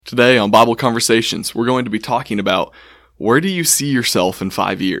Today on Bible Conversations, we're going to be talking about where do you see yourself in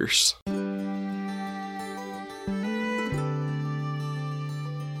 5 years?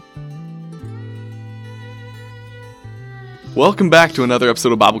 Welcome back to another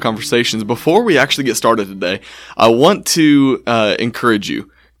episode of Bible Conversations. Before we actually get started today, I want to encourage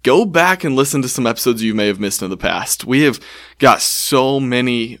you. Go back and listen to some episodes you may have missed in the past. We have got so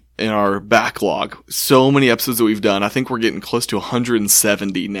many in our backlog, so many episodes that we've done. I think we're getting close to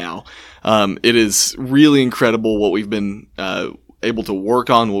 170 now. It is really incredible what we've been able to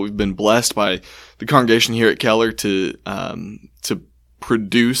work on, what we've been blessed by the congregation here at Keller to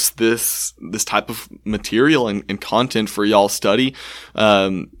produce this type of material and content for y'all's study,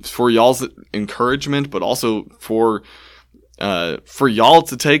 for y'all's encouragement, but also for y'all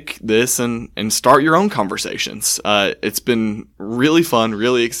to take this and start your own conversations. It's been really fun,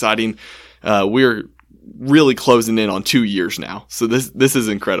 really exciting. We're really closing in on 2 years now. So this is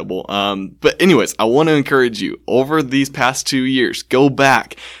incredible. But anyways, I want to encourage you over these past 2 years, go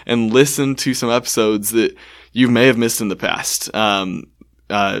back and listen to some episodes that you may have missed in the past.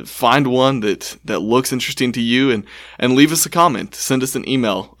 Find one that looks interesting to you and leave us a comment. Send us an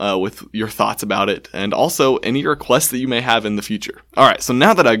email with your thoughts about it and also any requests that you may have in the future. All right, so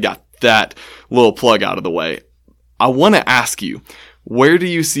now that I've got that little plug out of the way, I want to ask you, where do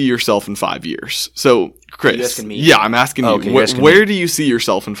you see yourself in 5 years? So, Chris. Are you asking me? Yeah, I'm asking you. Okay, where do you see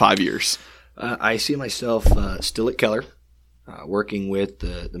yourself in 5 years? I see myself still at Keller, working with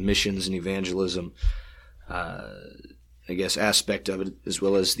the missions and evangelism aspect of it, as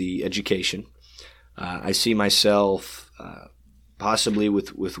well as the education. I see myself possibly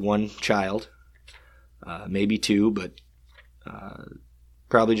with one child, maybe two, but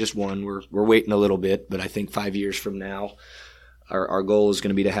probably just one. We're waiting a little bit, but I think 5 years from now, our goal is going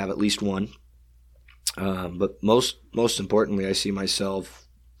to be to have at least one. But most importantly, I see myself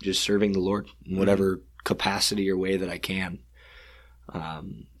just serving the Lord in whatever capacity or way that I can.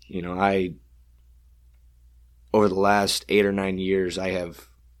 Over the last 8 or 9 years, I have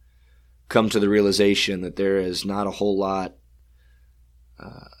come to the realization that there is not a whole lot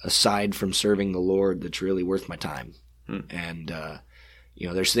aside from serving the Lord that's really worth my time. And,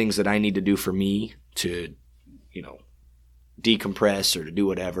 there's things that I need to do for me to, decompress or to do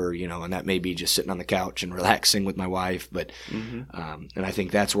whatever, and that may be just sitting on the couch and relaxing with my wife. But, and I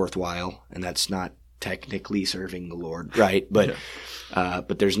think that's worthwhile, and that's not technically serving the Lord, right? But,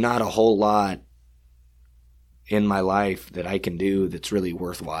 but there's not a whole lot in my life that I can do that's really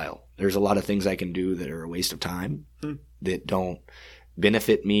worthwhile. There's a lot of things I can do that are a waste of time, that don't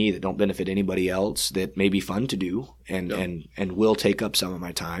benefit me, that don't benefit anybody else, that may be fun to do and will take up some of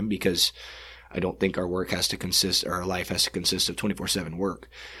my time, because I don't think our life has to consist of 24/7 work.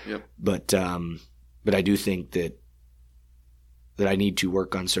 Yep. But I do think that I need to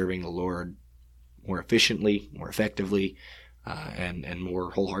work on serving the Lord more efficiently, more effectively, and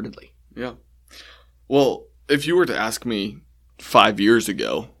more wholeheartedly. Yeah. Well, if you were to ask me 5 years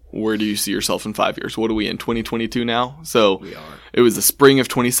ago, where do you see yourself in 5 years? What are we in, 2022 now? So we are. It was the spring of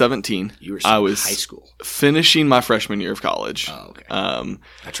 2017. You were still in high school. Finishing my freshman year of college. Oh, okay.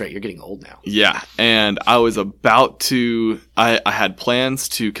 That's right. You're getting old now. Yeah. And I was about to – I had plans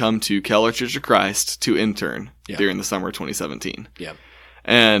to come to Keller Church of Christ to intern during the summer of 2017. Yeah.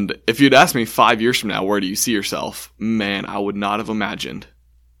 And if you'd asked me 5 years from now, where do you see yourself? Man, I would not have imagined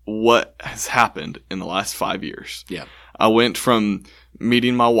what has happened in the last 5 years. Yeah. I went from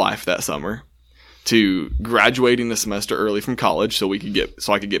meeting my wife that summer to graduating the semester early from college so I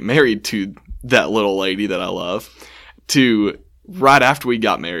could get married to that little lady that I love, to right after we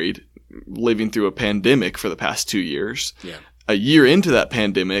got married, living through a pandemic for the past 2 years. Yeah. A year into that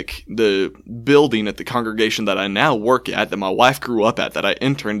pandemic, the building at the congregation that I now work at, that my wife grew up at, that I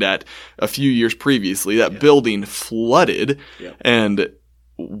interned at a few years previously, that building flooded, and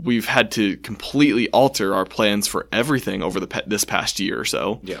we've had to completely alter our plans for everything over this past year or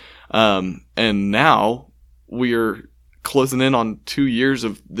so. Yeah. And now we're closing in on 2 years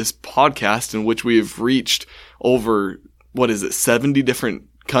of this podcast in which we have reached over, 70 different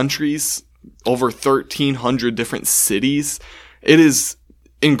countries, over 1,300 different cities. It is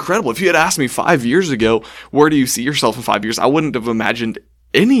incredible. If you had asked me 5 years ago, where do you see yourself in 5 years? I wouldn't have imagined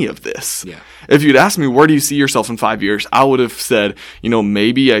any of this. Yeah. If you'd asked me, where do you see yourself in 5 years? I would have said,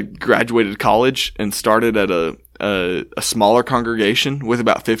 maybe I graduated college and started at a smaller congregation with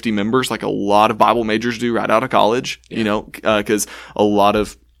about 50 members, like a lot of Bible majors do right out of college, because a lot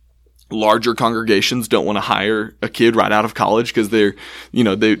of larger congregations don't want to hire a kid right out of college because they're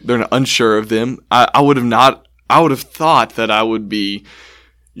unsure of them. I would have thought that I would be,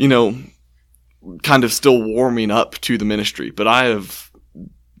 kind of still warming up to the ministry, but I have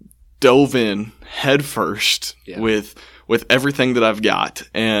dove in head first with everything that I've got,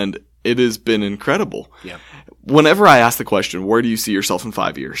 and it has been incredible. Yeah. Whenever I ask the question, where do you see yourself in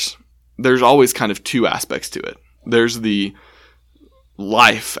 5 years? There's always kind of two aspects to it. There's the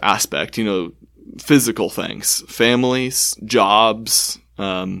life aspect, physical things, families, jobs,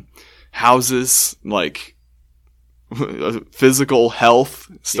 houses, like physical health,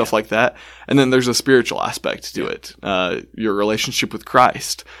 stuff like that. And then there's a spiritual aspect to it. Your relationship with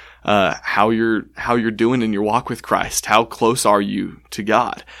Christ, how you're doing in your walk with Christ. How close are you to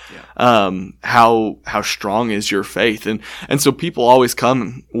God? How strong is your faith? And so people always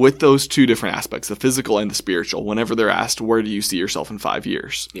come with those two different aspects, the physical and the spiritual, whenever they're asked, where do you see yourself in 5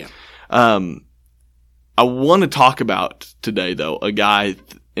 years? Yeah. I want to talk about today, though, a guy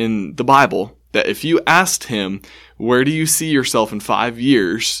in the Bible that if you asked him, where do you see yourself in 5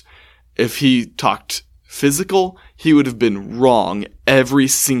 years? If he talked physical, he would have been wrong every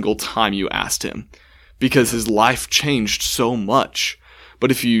single time you asked him because his life changed so much.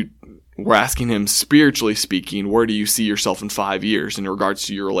 But if you were asking him spiritually speaking, where do you see yourself in 5 years in regards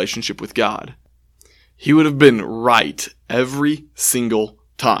to your relationship with God? He would have been right every single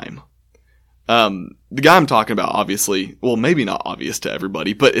time. The guy I'm talking about, obviously, well, maybe not obvious to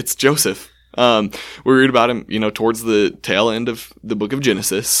everybody, but it's Joseph. We read about him, towards the tail end of the book of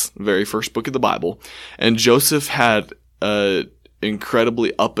Genesis, the very first book of the Bible. And Joseph had an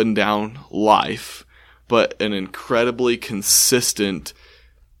incredibly up and down life, but an incredibly consistent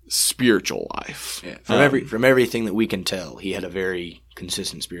spiritual life. Yeah. From everything that we can tell, he had a very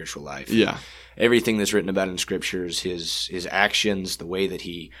consistent spiritual life. Yeah. Everything that's written about in scriptures, his actions, the way that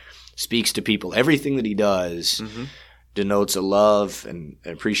he speaks to people, everything that he does denotes a love and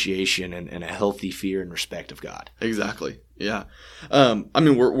appreciation and a healthy fear and respect of God. Exactly. Yeah.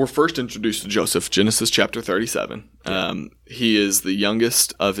 We're first introduced to Joseph, Genesis chapter 37. He is the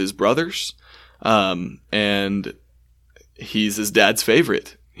youngest of his brothers, and he's his dad's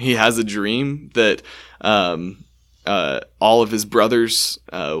favorite. He has a dream that all of his brothers'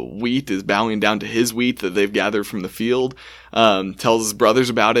 wheat is bowing down to his wheat that they've gathered from the field. Tells his brothers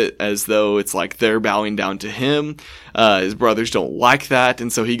about it as though it's like they're bowing down to him. His brothers don't like that,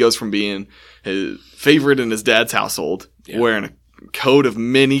 and so he goes from being his favorite in his dad's household, wearing a coat of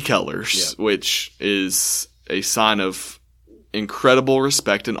many colors, which is a sign of incredible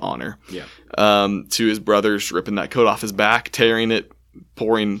respect and honor, to his brothers ripping that coat off his back, tearing it,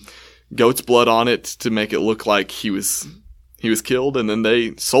 pouring goat's blood on it to make it look like he was killed, and then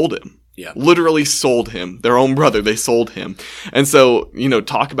they sold him. Yeah. Literally sold him. Their own brother, they sold him. And so,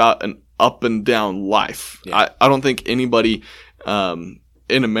 talk about an up and down life. Yeah. I don't think anybody in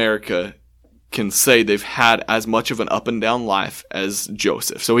America can say they've had as much of an up and down life as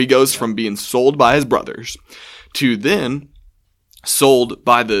Joseph. So he goes from being sold by his brothers to then sold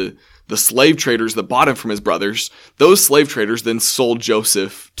by the slave traders that bought him from his brothers. Those slave traders then sold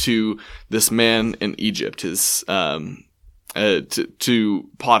Joseph to this man in Egypt, to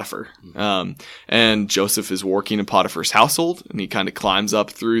Potiphar. And Joseph is working in Potiphar's household, and he kind of climbs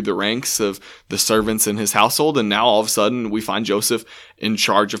up through the ranks of the servants in his household. And now all of a sudden we find Joseph in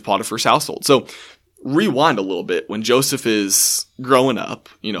charge of Potiphar's household. So rewind a little bit. When Joseph is growing up,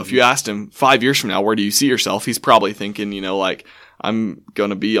 if you asked him 5 years from now, where do you see yourself? He's probably thinking, I'm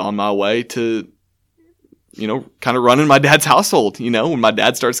going to be on my way to, kind of running my dad's household. When my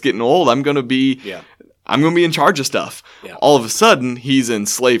dad starts getting old, I'm going to be in charge of stuff. Yeah. All of a sudden, he's in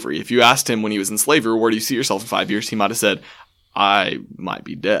slavery. If you asked him when he was in slavery, where do you see yourself in 5 years? He might have said, I might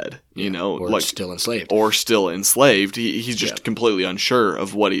be dead, or still enslaved. He's just completely unsure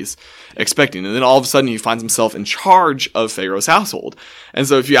of what he's expecting. And then all of a sudden he finds himself in charge of Pharaoh's household. And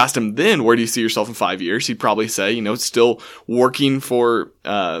so if you asked him then, where do you see yourself in 5 years? He'd probably say, still working for,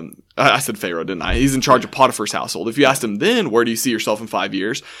 I said Pharaoh, didn't I? He's in charge of Potiphar's household. If you asked him then, where do you see yourself in 5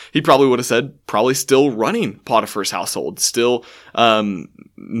 years? He probably would have said, probably still running Potiphar's household, still,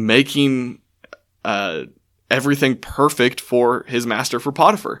 making, everything perfect for his master, for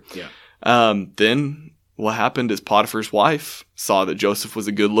Potiphar. Yeah. Then what happened is Potiphar's wife saw that Joseph was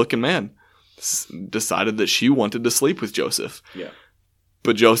a good-looking man, decided that she wanted to sleep with Joseph. Yeah.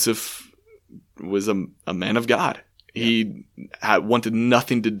 But Joseph was a man of God. Yeah. He wanted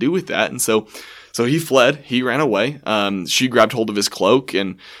nothing to do with that, and so he fled. He ran away. She grabbed hold of his cloak,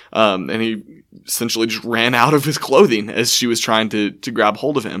 and he essentially just ran out of his clothing as she was trying to grab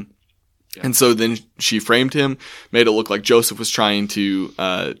hold of him. Yeah. And so then she framed him, made it look like Joseph was trying to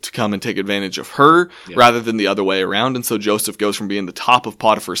come and take advantage of her rather than the other way around. And so Joseph goes from being the top of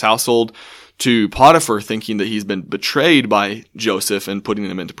Potiphar's household to Potiphar thinking that he's been betrayed by Joseph and putting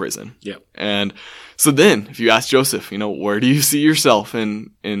him into prison. Yeah. And So then, if you ask Joseph, where do you see yourself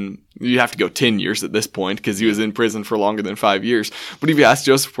in you have to go 10 years at this point because he was in prison for longer than 5 years. But if you ask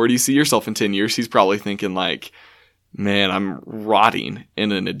Joseph, where do you see yourself in 10 years? He's probably thinking like, man, I'm rotting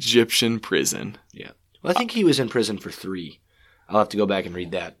in an Egyptian prison. Yeah. Well, I think he was in prison for 3. I'll have to go back and read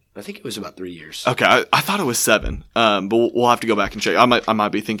that. I think it was about 3 years. Okay. I thought it was 7. But we'll have to go back and check. I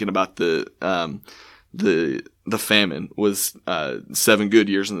might be thinking about the famine was 7 good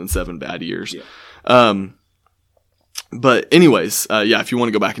years and then 7 bad years. Yeah. But anyways, if you want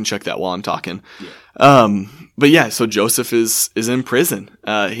to go back and check that while I'm talking. Yeah. But yeah, so Joseph is in prison.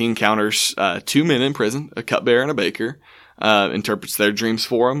 He encounters 2 men in prison, a cupbearer and a baker, interprets their dreams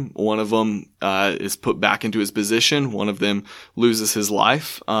for him. One of them is put back into his position. One of them loses his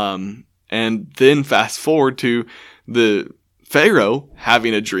life. And then fast forward to the Pharaoh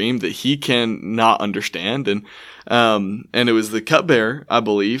having a dream that he can not understand. And it was the cupbearer, I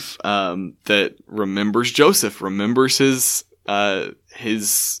believe, that remembers Joseph, remembers his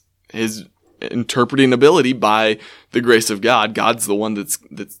interpreting ability by the grace of God. God's the one that's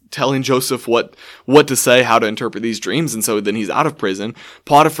telling Joseph what to say, how to interpret these dreams. And so then he's out of prison.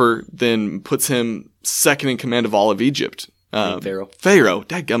 Potiphar then puts him second in command of all of Egypt. Pharaoh.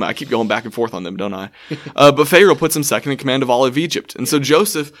 Dadgummit, I keep going back and forth on them, don't I? But Pharaoh puts him second in command of all of Egypt. And so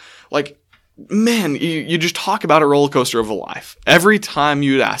Joseph, man, you just talk about a roller coaster of a life. Every time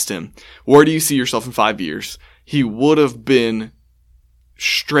you'd asked him, where do you see yourself in 5 years? He would have been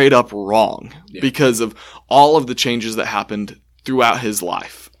straight up wrong because of all of the changes that happened throughout his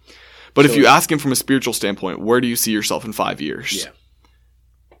life. But if you ask him from a spiritual standpoint, where do you see yourself in 5 years? Yeah.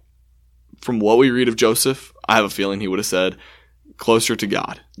 From what we read of Joseph, I have a feeling he would have said closer to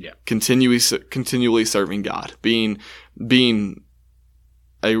God. Yeah. Continually serving God, being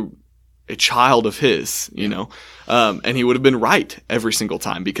a child of his, and he would have been right every single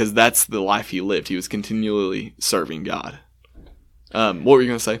time because that's the life he lived. He was continually serving God. What were you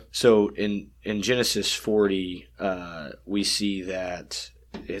going to say? So in Genesis 40, we see that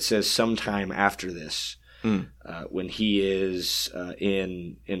it says sometime after this, when he is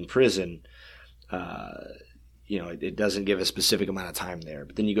in prison, it doesn't give a specific amount of time there.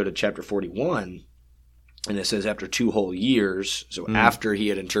 But then you go to chapter 41, and it says after 2 whole years, so after he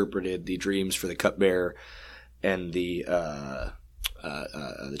had interpreted the dreams for the cupbearer and the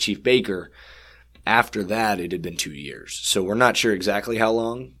chief baker, after that it had been 2 years. So we're not sure exactly how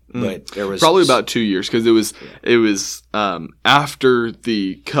long, but there was probably about 2 years because it was after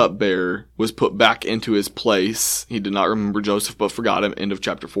the cupbearer was put back into his place. He did not remember Joseph, but forgot him. End of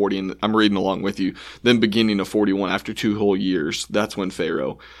chapter 40, and I'm reading along with you. Then beginning of 41, after 2 whole years, that's when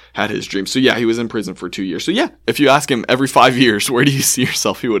Pharaoh had his dream. So yeah, he was in prison for 2 years. So yeah, if you ask him every 5 years, where do you see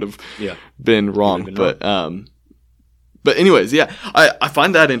yourself, he would have been wrong. But anyways, yeah, I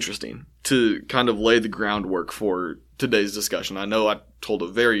find that interesting to kind of lay the groundwork for today's discussion. I know I told a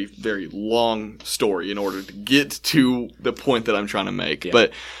very, very long story in order to get to the point that I'm trying to make. Yeah.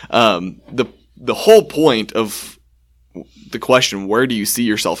 But the whole point of the question, where do you see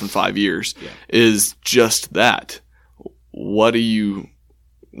yourself in 5 years, is just that. What do you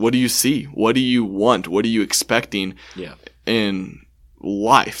see? What do you want? What are you expecting in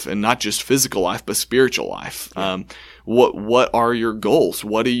life? And not just physical life, but spiritual life. Yeah. What are your goals?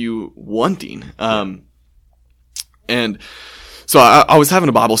 What are you wanting? And so I was having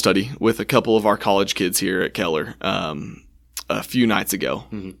a Bible study with a couple of our college kids here at Keller a few nights ago.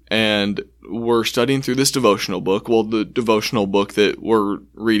 Mm-hmm. And we're studying through this devotional book. Well, the devotional book that we're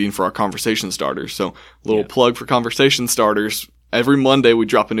reading for our conversation starters. So a little plug for conversation starters. Every Monday we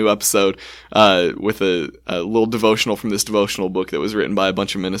drop a new episode with a little devotional from this devotional book that was written by a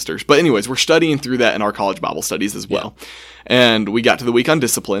bunch of ministers. But anyways, we're studying through that in our college Bible studies as well. Yeah. And we got to the week on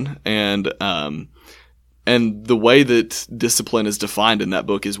discipline, and the way that discipline is defined in that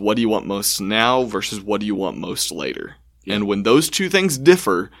book is what do you want most now versus what do you want most later. Yeah. And when those two things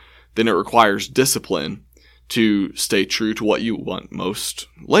differ, then it requires discipline to stay true to what you want most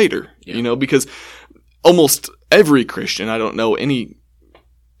later. Yeah. Because almost every Christian, I don't know any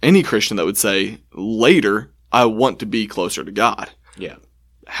Christian that would say later, I want to be closer to God. Yeah.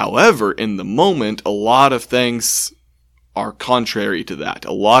 However, in the moment, a lot of things are contrary to that.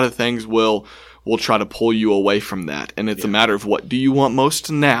 A lot of things will try to pull you away from that. And it's a matter of what do you want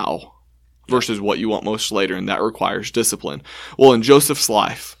most now versus what you want most later. And that requires discipline. Well, in Joseph's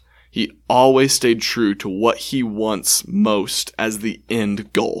life, he always stayed true to what he wants most as the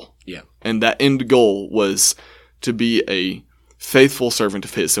end goal. Yeah. And that end goal was to be a faithful servant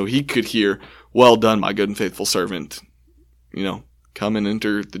of his. So he could hear, well done, my good and faithful servant, come and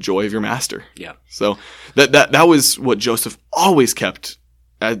enter the joy of your master. Yeah. So that was what Joseph always kept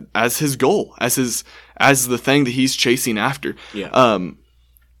as his goal, as the thing that he's chasing after. Yeah.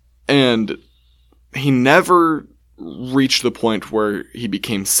 And he never reached the point where he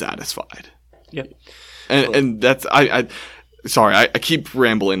became satisfied. Yep. And that's sorry, I keep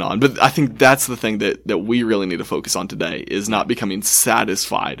rambling on, but I think that's the thing that we really need to focus on today is not becoming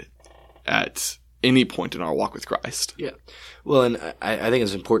satisfied at any point in our walk with Christ. Yeah. Well, and I think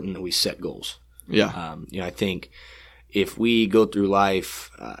it's important that we set goals. Yeah. I think if we go through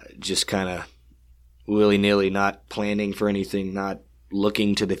life just kind of willy-nilly, not planning for anything, not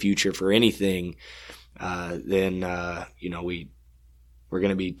looking to the future for anything, then we're going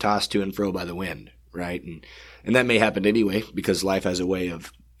to be tossed to and fro by the wind, right? And that may happen anyway because life has a way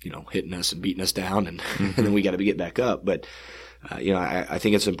of hitting us and beating us down, and, and then we got to get back up. But I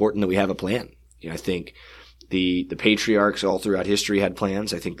think it's important that we have a plan. I think the patriarchs all throughout history had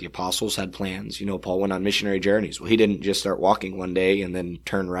plans. I think the apostles had plans. Paul went on missionary journeys. Well, he didn't just start walking one day and then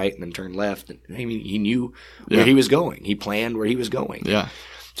turn right and then turn left. I mean, he knew where he was going. He planned where he was going. Yeah.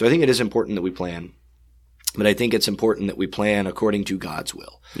 So I think it is important that we plan. But I think it's important that we plan according to God's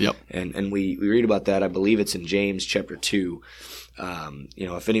will. Yep. And we read about that. I believe it's in James chapter 2.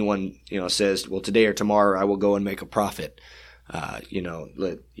 If anyone, says, well, today or tomorrow I will go and make a profit, he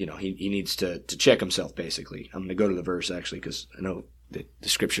needs to check himself, basically. I'm going to go to the verse, actually, because I know that the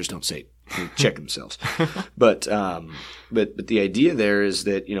scriptures don't say check themselves. But the idea there is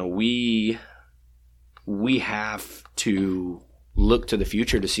that, we have to look to the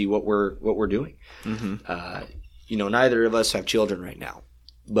future to see what we're doing. Mm-hmm. Neither of us have children right now,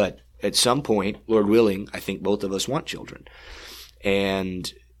 but at some point, Lord willing, I think both of us want children.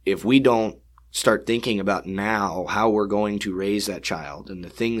 And if we don't start thinking about now how we're going to raise that child and the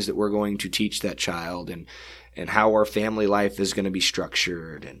things that we're going to teach that child and how our family life is going to be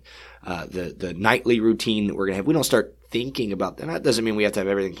structured and the nightly routine that we're going to have, we don't start thinking about that. And that doesn't mean we have to have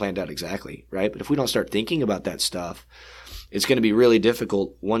everything planned out exactly, right? But if we don't start thinking about that stuff, it's going to be really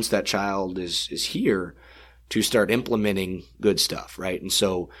difficult once that child is here to start implementing good stuff, right? And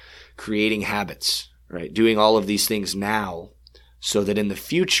so creating habits, right? Doing all of these things now so that in the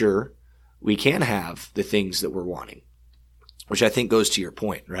future we can have the things that we're wanting, which I think goes to your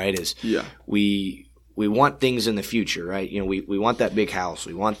point, right? We want things in the future, right? We want that big house.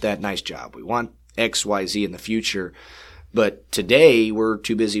 We want that nice job. We want X, Y, Z in the future. But today we're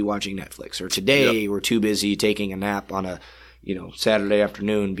too busy watching Netflix, or today we're too busy taking a nap on a Saturday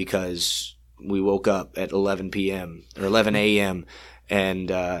afternoon because we woke up at 11 p.m. or 11 a.m. and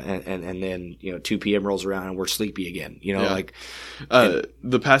then 2 p.m. rolls around and we're sleepy again.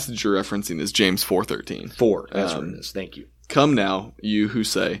 The passage you're referencing is James 4:13. 4. That's what it is. Thank you. Come now, you who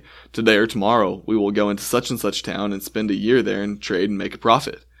say, today or tomorrow we will go into such and such town and spend a year there and trade and make a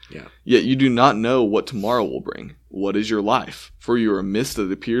profit. Yeah. Yet you do not know what tomorrow will bring. What is your life? For you are a mist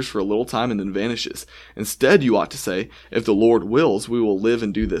that appears for a little time and then vanishes. Instead, you ought to say, if the Lord wills, we will live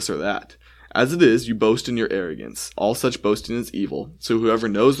and do this or that. As it is, you boast in your arrogance. All such boasting is evil. So whoever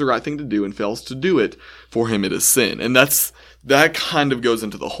knows the right thing to do and fails to do it, for him it is sin. And that kind of goes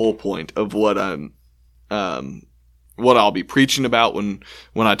into the whole point of what I'll be preaching about when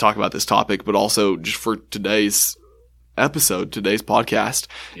I talk about this topic, but also just for today's episode, today's podcast.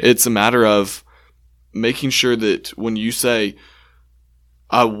 Yeah. It's a matter of making sure that when you say,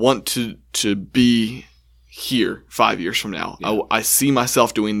 I want to be here 5 years from now, I see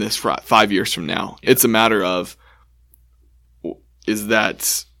myself doing this 5 years from now. Yeah. It's a matter of, is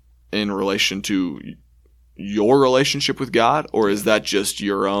that in relation to your relationship with God, or is that just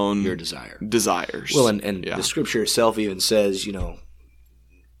your desires? Well, and the scripture itself even says,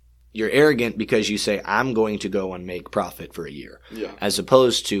 you're arrogant because you say, I'm going to go and make profit for a year. Yeah. As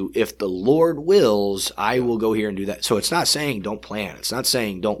opposed to, if the Lord wills, I will go here and do that. So it's not saying don't plan. It's not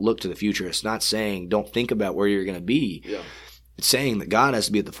saying don't look to the future. It's not saying don't think about where you're going to be. Yeah. It's saying that God has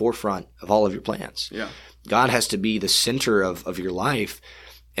to be at the forefront of all of your plans. Yeah. God has to be the center of your life.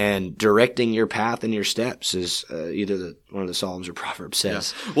 And directing your path and your steps is either one of the Psalms or Proverbs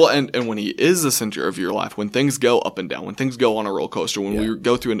says. Yeah. Well, and when he is the center of your life, when things go up and down, when things go on a roller coaster, when we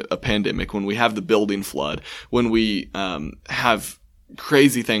go through a pandemic, when we have the building flood, when we have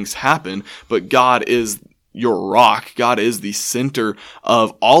crazy things happen, but God is your rock, God is the center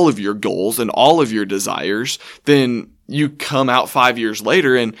of all of your goals and all of your desires, then you come out 5 years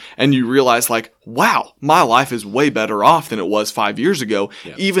later and you realize, like, wow, my life is way better off than it was 5 years ago,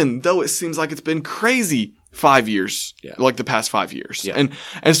 even though it seems like it's been crazy 5 years, like the past 5 years. Yeah.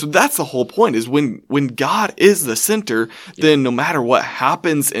 And so that's the whole point, is when God is the center, then no matter what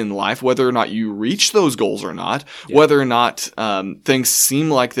happens in life, whether or not you reach those goals or not, whether or not things seem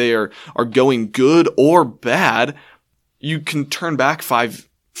like they are going good or bad, you can turn back 5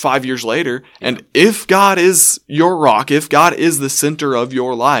 5 years later. Yeah. And if God is your rock, if God is the center of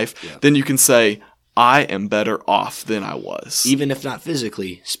your life, then you can say, I am better off than I was. Even if not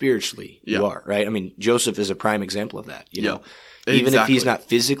physically, spiritually, you are, right? I mean, Joseph is a prime example of that. You know? Even if he's not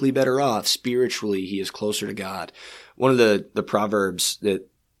physically better off, spiritually, he is closer to God. One of the Proverbs that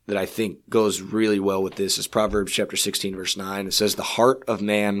I think goes really well with this is Proverbs chapter 16, verse 9. It says, the heart of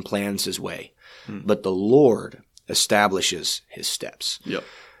man plans his way, but the Lord establishes his steps. Yep.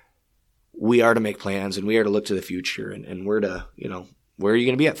 We are to make plans, and we are to look to the future, and we're to, where are you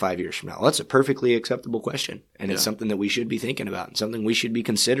going to be at 5 years from now? Well, that's a perfectly acceptable question, and it's something that we should be thinking about and something we should be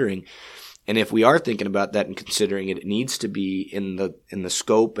considering. And if we are thinking about that and considering it, it needs to be in the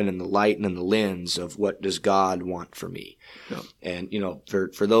scope and in the light and in the lens of what does God want for me. Yeah. And,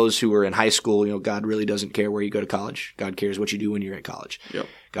 for those who are in high school, God really doesn't care where you go to college. God cares what you do when you're at college. Yep.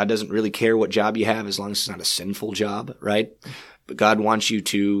 God doesn't really care what job you have as long as it's not a sinful job, right? But God wants you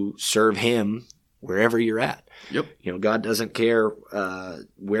to serve him wherever you're at. Yep. God doesn't care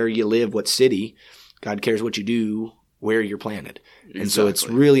where you live, what city. God cares what you do, where you're planted. Exactly. And so it's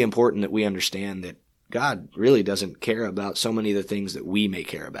really important that we understand that God really doesn't care about so many of the things that we may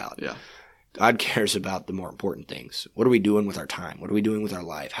care about. Yeah. God cares about the more important things. What are we doing with our time? What are we doing with our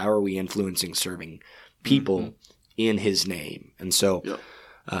life? How are we influencing, serving people in his name? And so,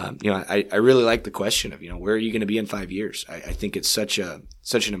 I really like the question of, where are you going to be in 5 years? I think it's such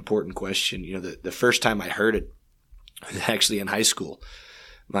an important question. The first time I heard it was actually in high school.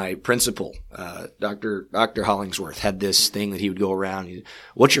 My principal, Dr. Hollingsworth, had this thing that he would go around.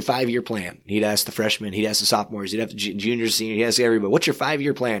 What's your 5-year plan? He'd ask the freshmen, he'd ask the sophomores, he'd ask the juniors, seniors, he'd ask everybody, what's your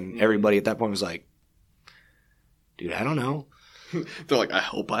 5-year plan? Everybody at that point was like, dude, I don't know. They're like, I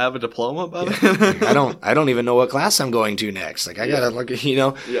hope I have a diploma by then. I don't even know what class I'm going to next. Like, I gotta look,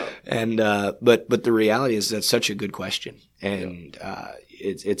 Yeah. And, but the reality is that's such a good question. And,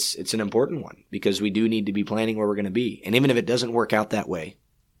 it's an important one because we do need to be planning where we're going to be. And even if it doesn't work out that way,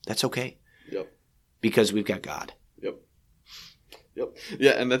 that's okay. Yep. Because we've got God. Yep.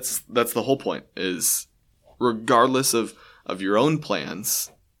 Yeah, and that's the whole point is regardless of your own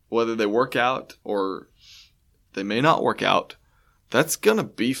plans, whether they work out or they may not work out, that's going to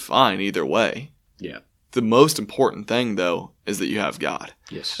be fine either way. Yeah. The most important thing, though, is that you have God.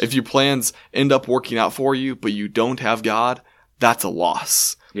 Yes. If your plans end up working out for you, but you don't have God, that's a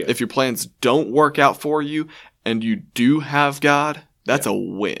loss. Yeah. If your plans don't work out for you and you do have God, that's a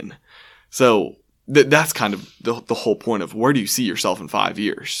win. So that's kind of the whole point of where do you see yourself in 5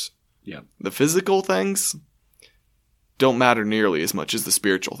 years? Yeah. The physical things don't matter nearly as much as the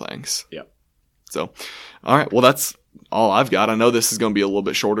spiritual things. Yeah. So, all right. Well, that's all I've got. I know this is going to be a little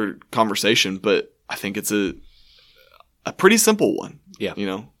bit shorter conversation, but I think it's a pretty simple one. Yeah.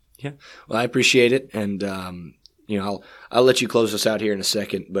 Yeah. Well, I appreciate it. And, I'll let you close us out here in a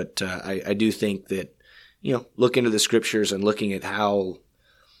second, but I do think that, look into the scriptures and looking at how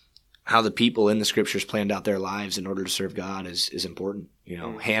the people in the scriptures planned out their lives in order to serve God is important.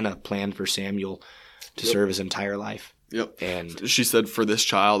 Hannah planned for Samuel to serve his entire life. Yep. And she said, for this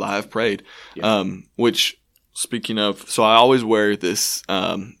child I have prayed, yep. Which, speaking of, so I always wear this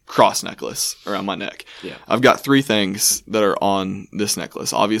cross necklace around my neck. Yeah. I've got 3 things that are on this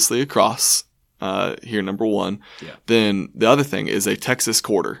necklace. Obviously a cross, here, number 1. Yeah. Then the other thing is a Texas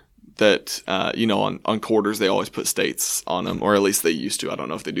quarter that, on quarters, they always put states on them, or at least they used to. I don't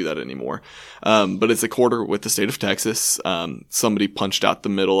know if they do that anymore. But it's a quarter with the state of Texas. Somebody punched out the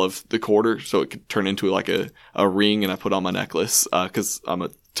middle of the quarter so it could turn into like a ring, and I put on my necklace, cause I'm a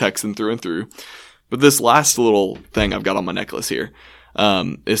Texan through and through. But this last little thing I've got on my necklace here,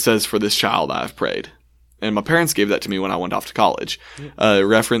 it says, for this child I have prayed. And my parents gave that to me when I went off to college.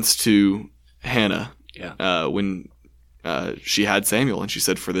 Reference to Hannah. Yeah. When she had Samuel, and she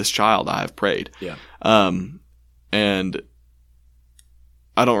said, for this child I have prayed. Yeah. And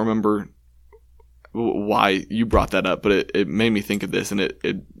I don't remember why you brought that up, but it made me think of this, and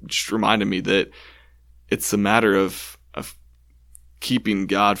it just reminded me that it's a matter of keeping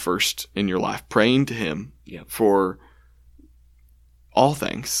God first in your life, praying to him for all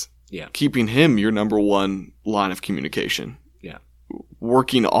things. Yeah. Keeping him your number one line of communication. Yeah.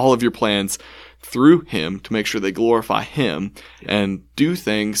 Working all of your plans through him to make sure they glorify him, and do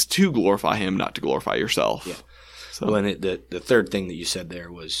things to glorify him, not to glorify yourself. Yeah. So. Well, and the third thing that you said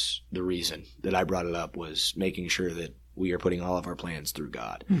there was the reason that I brought it up was making sure that we are putting all of our plans through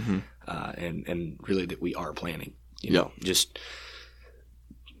God, and really that we are planning. Just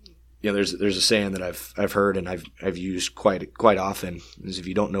there's a saying that I've heard and I've used quite often is, if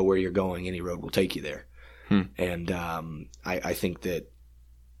you don't know where you're going, any road will take you there. And I think that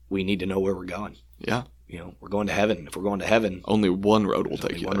we need to know where we're going. Yeah. we're going to heaven. If we're going to heaven, only one road will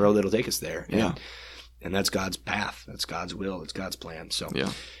take you one there. road that'll take us there. Yeah. And that's God's path. That's God's will. It's God's plan. So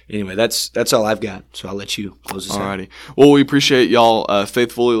anyway, that's all I've got. So I'll let you close this out. Alrighty. Well, we appreciate y'all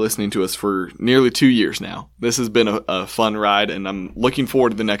faithfully listening to us for nearly 2 years now. This has been a fun ride, and I'm looking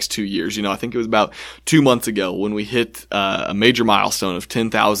forward to the next 2 years. I think it was about 2 months ago when we hit a major milestone of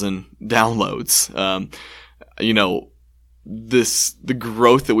 10,000 downloads. The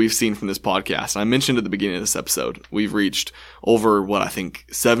growth that we've seen from this podcast. And I mentioned at the beginning of this episode, we've reached over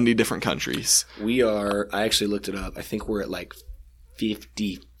 70 different countries. I actually looked it up. I think we're at like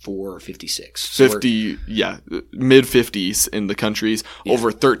 54 or 56. 50, mid 50s in the countries, over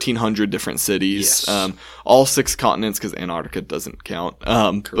 1,300 different cities, all 6 continents because Antarctica doesn't count.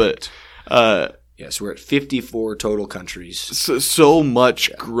 Correct. So we're at 54 total countries. So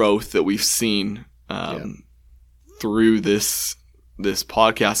much growth that we've seen through this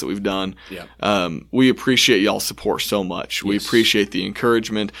podcast that we've done. We appreciate y'all's support so much. We appreciate the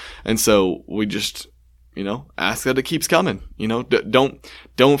encouragement, and so we just ask that it keeps coming.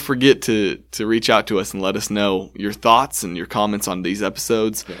 Don't forget to reach out to us and let us know your thoughts and your comments on these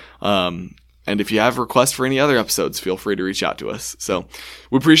episodes. And if you have requests for any other episodes, feel free to reach out to us. So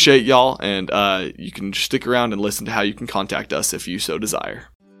we appreciate y'all, and you can just stick around and listen to how you can contact us if you so desire.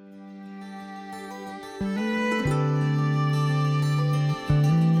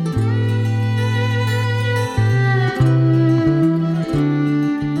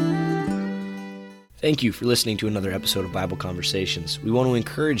 Thank you for listening to another episode of Bible Conversations. We want to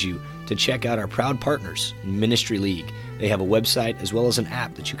encourage you to check out our proud partners, Ministry League. They have a website as well as an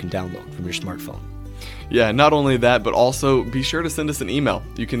app that you can download from your smartphone. Yeah, not only that, but also be sure to send us an email.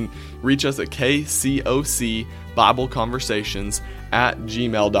 You can reach us at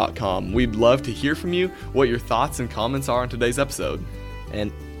kcocbibleconversations@gmail.com. We'd love to hear from you, what your thoughts and comments are on today's episode.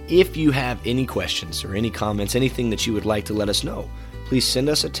 And if you have any questions or any comments, anything that you would like to let us know, please send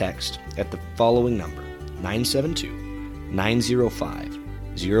us a text at the following number,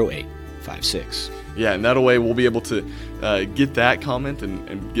 972-905-0856. Yeah, and that way we'll be able to get that comment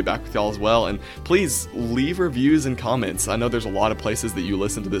and get back with y'all as well. And please leave reviews and comments. I know there's a lot of places that you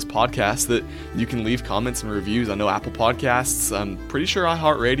listen to this podcast that you can leave comments and reviews. I know Apple Podcasts, I'm pretty sure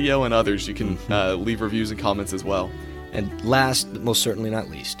iHeartRadio and others, you can leave reviews and comments as well. And last, but most certainly not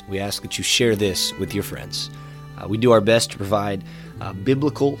least, we ask that you share this with your friends. We do our best to provide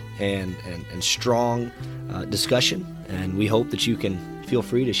biblical and strong discussion, and we hope that you can feel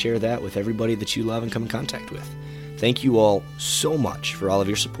free to share that with everybody that you love and come in contact with. Thank you all so much for all of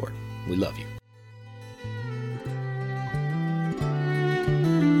your support. We love you.